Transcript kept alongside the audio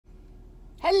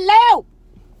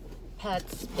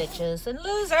pets, bitches, and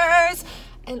losers,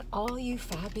 and all you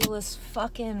fabulous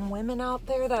fucking women out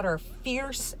there that are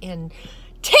fierce and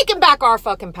taking back our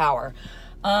fucking power.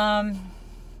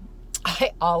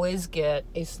 I always get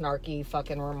a snarky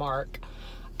fucking remark.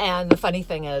 And the funny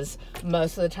thing is,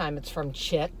 most of the time it's from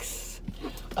chicks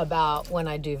about when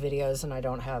I do videos and I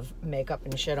don't have makeup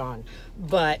and shit on.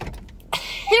 But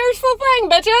here's the thing,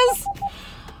 bitches.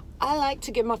 I like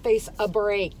to give my face a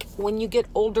break. When you get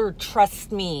older,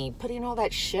 trust me, putting all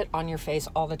that shit on your face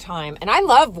all the time. And I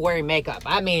love wearing makeup.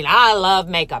 I mean, I love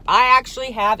makeup. I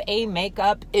actually have a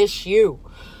makeup issue.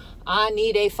 I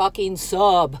need a fucking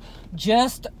sub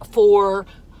just for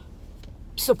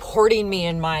supporting me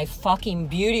in my fucking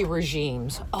beauty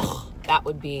regimes. Oh, that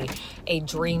would be a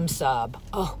dream sub.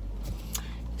 Oh,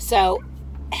 so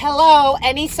hello,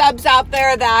 any subs out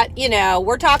there that, you know,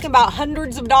 we're talking about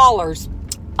hundreds of dollars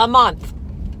a month,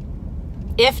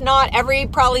 if not every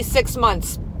probably 6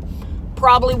 months,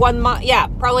 probably 1 month. Yeah,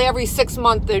 probably every 6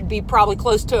 months it'd be probably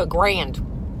close to $1,000.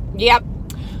 Yep.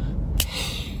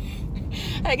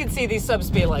 I can see these subs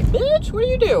being like, bitch, what do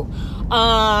you do?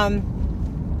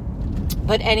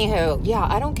 But anywho, yeah,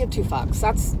 I don't give two fucks.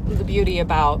 That's the beauty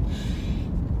about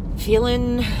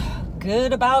feeling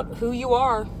good about who you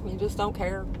are. You just don't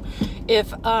care.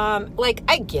 If, like,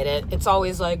 I get it. It's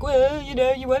always like, well, you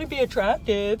know, you want to be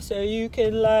attractive so you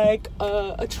can, like,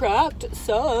 attract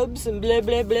subs and blah,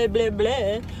 blah, blah, blah,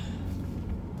 blah.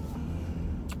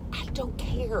 I don't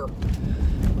care.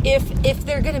 If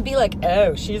they're going to be like,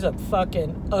 oh, she's a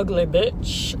fucking ugly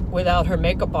bitch without her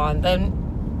makeup on, then,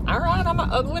 all right, I'm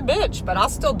an ugly bitch, but I'll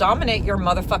still dominate your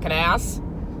motherfucking ass.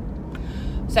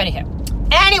 So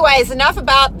anyways, enough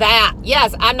about that.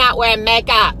 Yes, I'm not wearing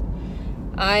makeup.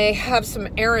 I have some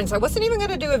errands. I wasn't even going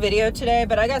to do a video today,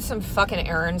 but I got some fucking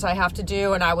errands I have to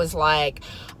do. And I was like,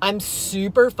 I'm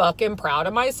super fucking proud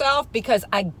of myself because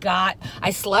I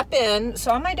slept in.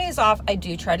 So on my days off, I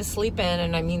do try to sleep in.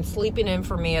 And I mean, sleeping in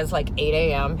for me is like 8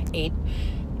 a.m.,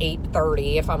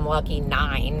 8:30 if I'm lucky,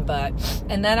 9.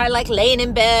 And then I like laying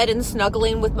in bed and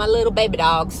snuggling with my little baby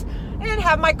dogs and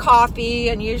have my coffee.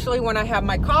 And usually when I have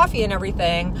my coffee and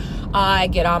everything, I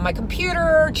get on my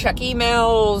computer, check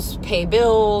emails, pay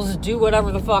bills, do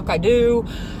whatever the fuck I do,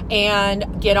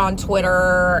 and get on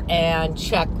Twitter and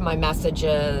check my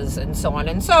messages and so on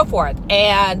and so forth.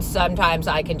 And sometimes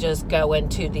I can just go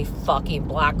into the fucking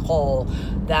black hole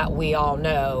that we all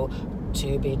know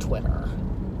to be Twitter.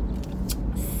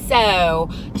 So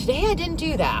today I didn't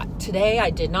do that. Today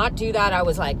I did not do that. I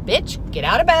was like, bitch, get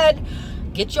out of bed.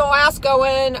 Get your ass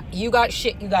going. You got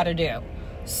shit you got to do.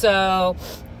 So,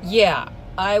 yeah,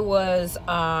 I was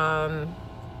proud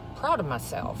of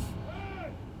myself.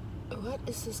 What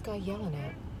is this guy yelling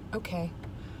at? Okay.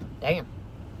 Damn.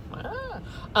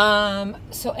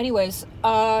 So anyways,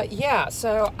 yeah,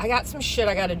 so I got some shit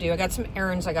I got to do. I got some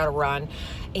errands I got to run.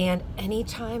 And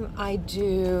anytime I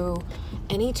do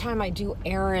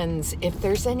errands, if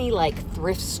there's any like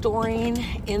thrift storing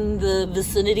in the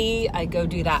vicinity, I go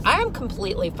do that. I am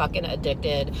completely fucking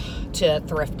addicted to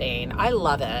thrifting. I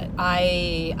love it.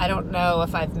 I don't know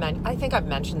if I think I've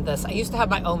mentioned this. I used to have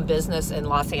my own business in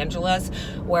Los Angeles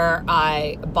where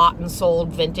I bought and sold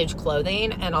vintage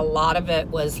clothing, and a lot of it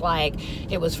was like,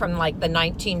 it was from like the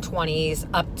 1920s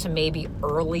up to maybe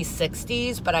early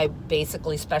 60s, but I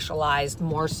basically specialized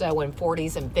more so in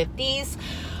 40s and 50s.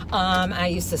 I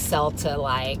used to sell to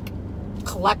like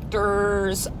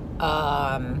collectors,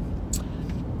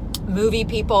 movie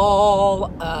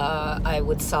people. I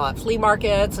would sell at flea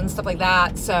markets and stuff like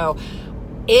that. So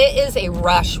it is a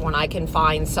rush when I can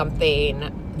find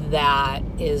something that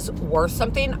is worth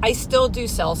something. I still do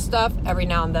sell stuff every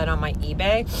now and then on my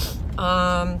eBay.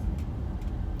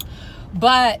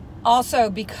 But also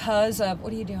because of,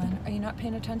 what are you doing? Are you not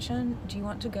paying attention? Do you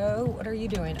want to go? What are you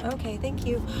doing? Okay, thank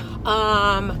you.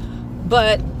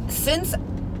 But since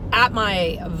at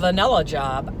my vanilla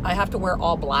job, I have to wear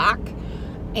all black.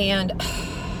 And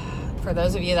for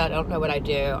those of you that don't know what I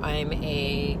do, I'm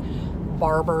a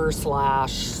barber /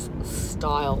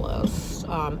 stylist.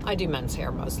 I do men's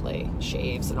hair mostly,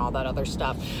 shaves and all that other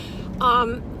stuff.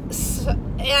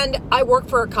 And I work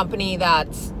for a company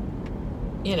that's,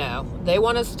 you know, they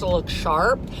want us to look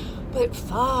sharp, but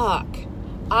fuck,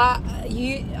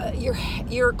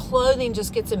 your clothing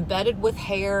just gets embedded with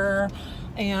hair,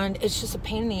 and it's just a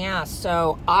pain in the ass.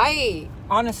 So I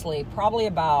honestly, probably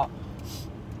about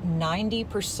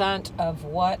 90% of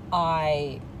what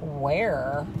I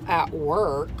wear at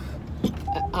work,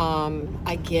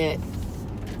 I get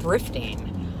thrifting.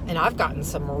 And I've gotten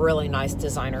some really nice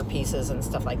designer pieces and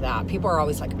stuff like that. People are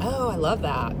always like, oh, I love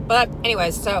that. But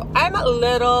anyways, so I'm a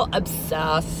little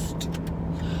obsessed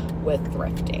with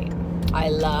thrifting. I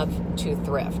love to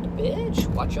thrift. Bitch,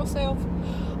 watch yourself.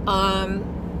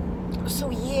 So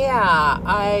yeah,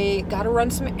 I gotta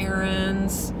run some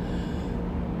errands.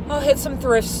 I'll hit some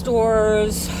thrift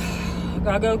stores.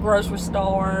 Gotta go to the grocery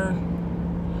store.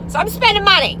 So I'm spending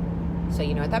money. So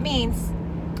you know what that means.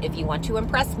 If you want to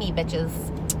impress me, bitches,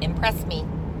 impress me.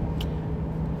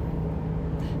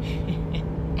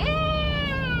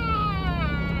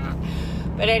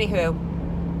 But anywho,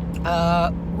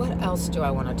 what else do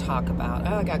I want to talk about?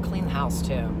 Oh, I gotta clean the house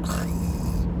too.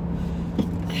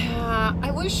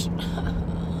 I wish...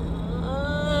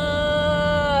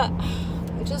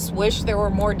 I just wish there were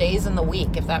more days in the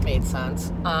week, if that made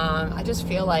sense. I just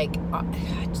feel like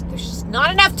there's just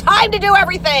not enough time to do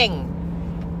everything.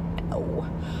 No.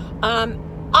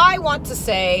 I want to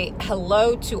say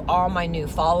hello to all my new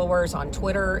followers on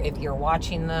Twitter. If you're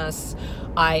watching this,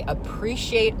 I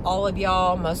appreciate all of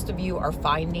y'all. Most of you are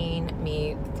finding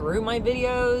me through my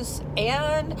videos,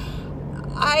 and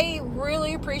I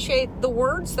really appreciate the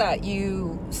words that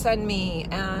you send me,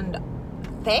 and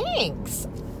thanks.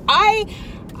 I'm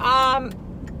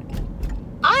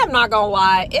not gonna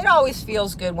lie, it always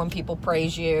feels good when people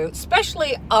praise you,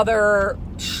 especially other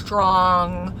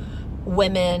strong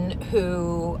women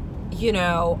who, you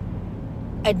know,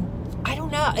 I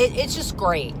don't know, it's just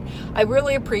great. I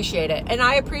really appreciate it, and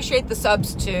I appreciate the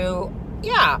subs too.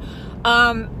 Yeah.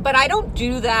 But I don't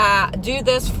do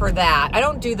this for that. I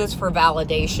don't do this for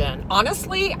validation.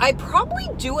 Honestly, I probably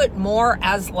do it more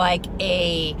as like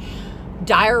a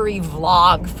diary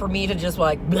vlog for me to just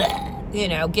like, bleh, you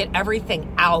know, get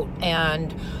everything out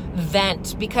and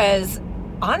vent, because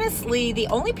honestly, the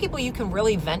only people you can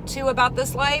really vent to about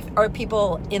this life are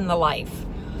people in the life.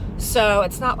 So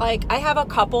it's not like I have a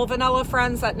couple vanilla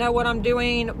friends that know what I'm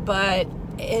doing, but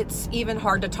it's even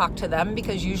hard to talk to them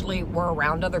because usually we're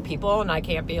around other people and I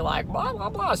can't be like blah blah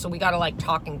blah, so we gotta like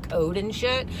talk in code and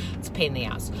shit. It's a pain in the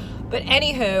ass. But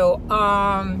anywho,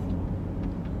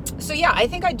 so yeah, I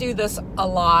think I do this a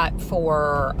lot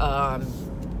for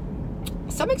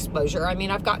some exposure. I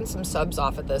mean, I've gotten some subs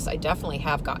off of this. I definitely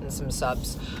have gotten some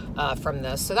subs from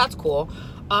this, so that's cool.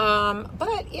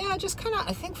 But yeah, just kind of,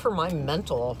 I think for my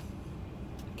mental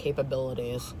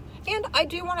capabilities, and I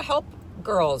do want to help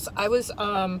girls. I was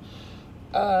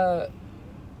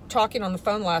talking on the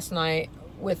phone last night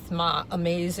with my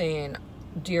amazing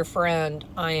dear friend.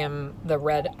 I am the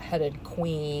redheaded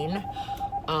queen.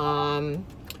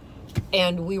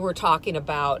 And we were talking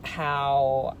about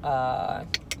how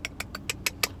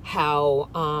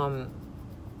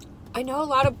I know a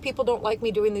lot of people don't like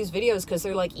me doing these videos because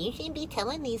they're like, you shouldn't be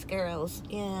telling these girls,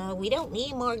 yeah, we don't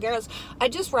need more girls.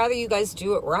 I'd just rather you guys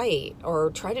do it right, or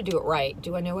try to do it right.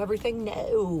 Do I know everything?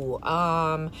 No.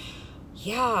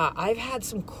 Yeah, I've had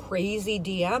some crazy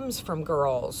DMs from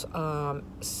girls.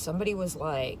 Somebody was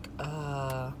like,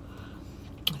 I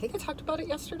think I talked about it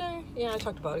yesterday. Yeah, I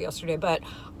talked about it yesterday, but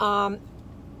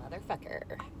motherfucker,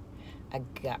 I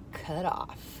got cut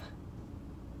off.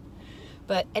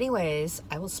 But anyways,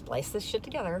 I will splice this shit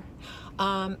together.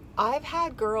 I've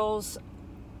had girls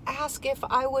ask if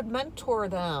I would mentor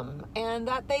them and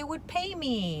that they would pay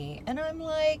me. And I'm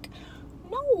like,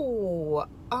 no,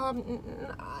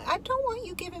 I don't want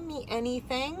you giving me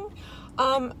anything.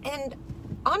 And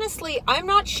honestly, I'm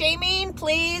not shaming.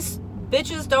 Please,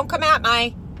 bitches, don't come at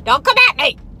me. Don't come at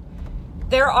me.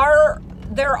 There are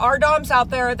doms out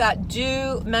there that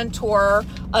do mentor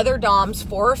other doms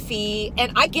for a fee,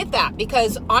 and I get that,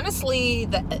 because honestly,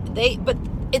 but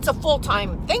it's a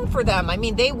full-time thing for them. I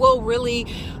mean, they will really,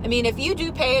 I mean, if you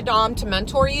do pay a dom to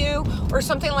mentor you or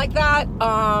something like that,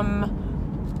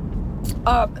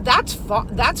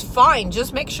 that's fine.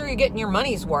 Just make sure you're getting your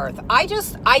money's worth. I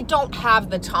don't have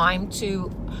the time to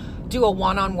do a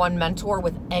one-on-one mentor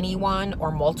with anyone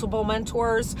or multiple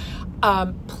mentors.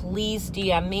 Please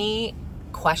DM me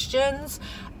questions,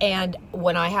 and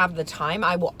when I have the time,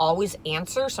 I will always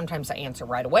answer. Sometimes I answer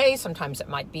right away. Sometimes it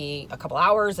might be a couple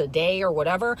hours, a day, or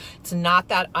whatever. It's not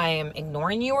that I am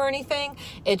ignoring you or anything.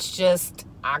 It's just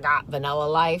I got vanilla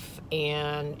life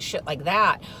and shit like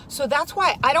that. So that's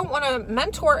why I don't want to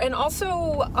mentor. And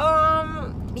also,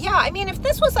 yeah, I mean, if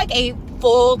this was like a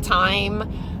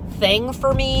full-time thing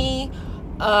for me,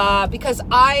 because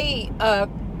I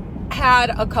had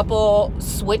a couple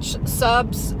switch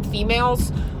subs,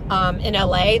 females, in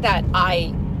LA that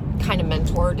I kind of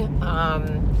mentored,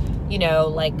 you know,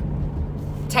 like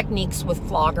techniques with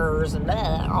floggers and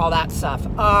all that stuff.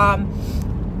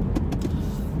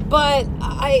 But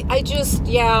I just,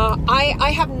 yeah,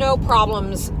 I have no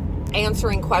problems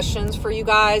answering questions for you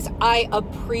guys. I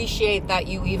appreciate that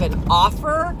you even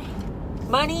offer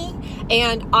money.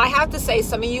 And I have to say,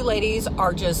 some of you ladies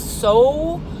are just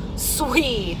so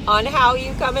sweet on how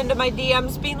you come into my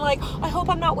DMs being like, I hope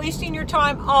I'm not wasting your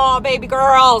time. Oh, baby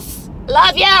girls,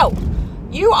 love you.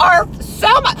 You are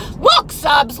so much. Look,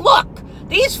 subs, look.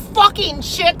 These fucking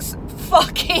chicks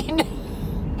fucking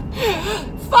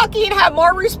have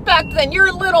more respect than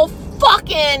your little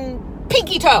fucking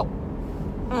pinky toe.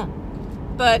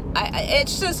 But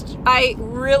it's just, I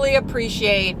really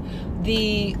appreciate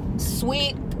the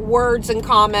sweet words and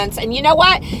comments. And you know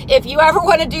what? If you ever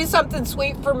want to do something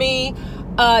sweet for me,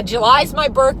 July's my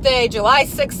birthday. July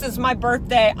 6th is my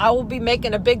birthday. I will be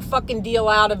making a big fucking deal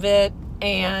out of it.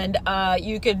 And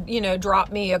you could,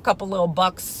 drop me a couple little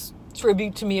bucks,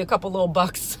 tribute to me a couple little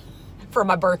bucks for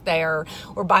my birthday, or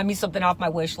buy me something off my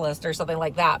wish list or something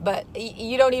like that. But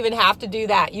you don't even have to do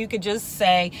that. You could just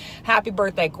say, happy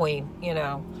birthday, queen.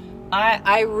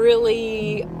 I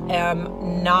really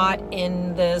am not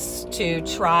in this to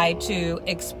try to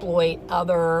exploit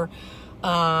other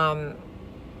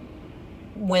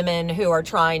women who are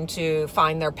trying to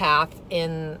find their path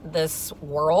in this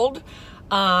world.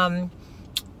 I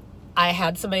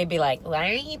had somebody be like,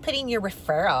 why are you putting your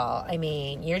referral? I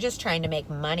mean, you're just trying to make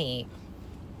money.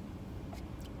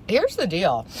 Here's the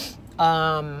deal.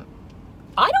 I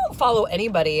don't follow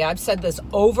anybody. I've said this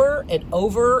over and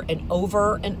over and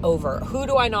over and over. Who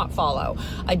do I not follow?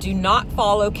 I do not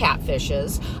follow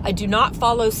catfishes. I do not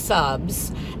follow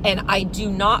subs. And I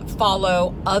do not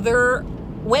follow other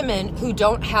women who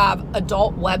don't have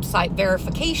adult website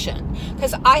verification,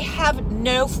 because I have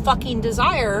no fucking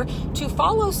desire to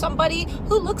follow somebody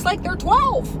who looks like they're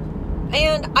 12,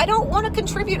 and I don't want to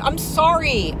contribute. I'm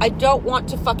sorry, I don't want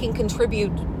to fucking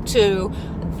contribute to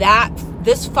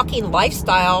this fucking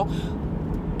lifestyle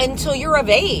until you're of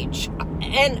age.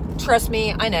 And trust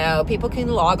me, I know people can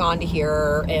log on to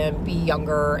here and be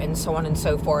younger and so on and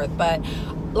so forth, but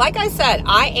like I said,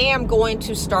 I am going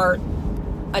to start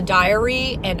a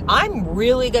diary, and I'm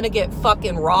really gonna get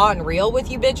fucking raw and real with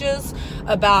you bitches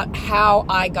about how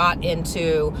I got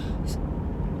into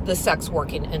the sex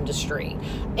working industry.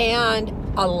 And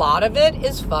a lot of it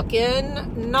is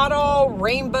fucking not all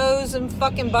rainbows and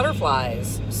fucking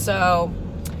butterflies. So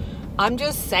I'm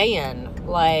just saying,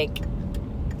 like,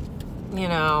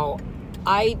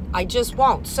 I just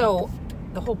won't. So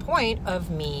the whole point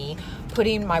of me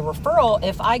putting my referral,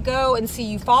 if I go and see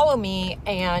you follow me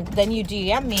and then you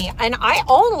DM me, and I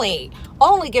only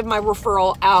give my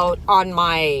referral out on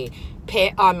my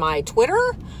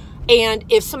Twitter, and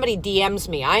if somebody DMs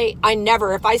me, I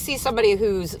never, if I see somebody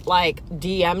who's like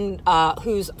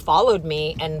who's followed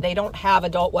me and they don't have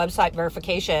adult website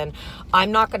verification,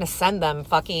 I'm not going to send them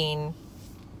fucking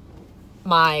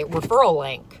my referral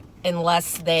link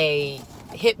unless they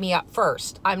hit me up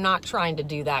first. I'm not trying to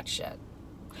do that shit.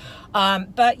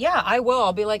 But yeah, I will.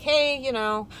 I'll be like, hey,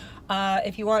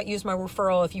 if you want, use my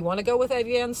referral. If you want to go with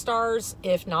AVN stars,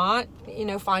 if not,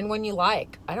 find one you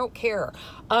like. I don't care.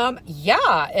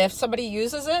 Yeah, if somebody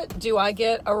uses it, do I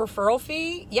get a referral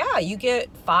fee? Yeah, you get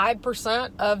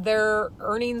 5% of their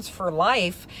earnings for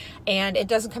life, and it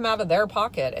doesn't come out of their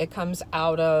pocket. It comes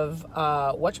out of,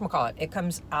 whatchamacallit, it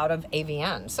comes out of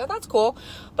AVN. So that's cool.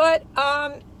 But,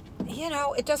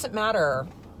 it doesn't matter.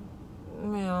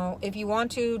 If you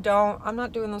want to, don't. I'm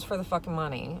not doing this for the fucking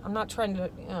money. I'm not trying to,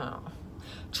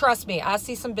 Trust me, I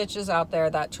see some bitches out there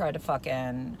that try to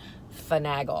fucking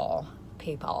finagle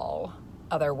people,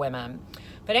 other women.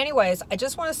 But anyways, I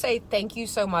just want to say thank you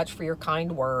so much for your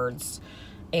kind words.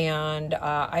 And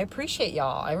I appreciate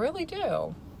y'all. I really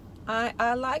do. I'm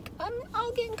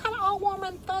all getting kind of all warm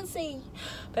and fuzzy.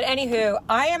 But anywho,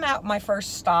 I am at my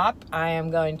first stop. I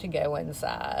am going to go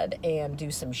inside and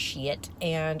do some shit.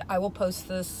 And I will post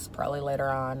this probably later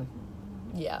on.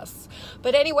 Yes.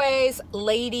 But anyways,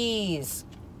 ladies.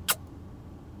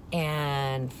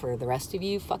 And for the rest of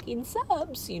you fucking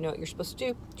subs, you know what you're supposed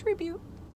to do. Tribute.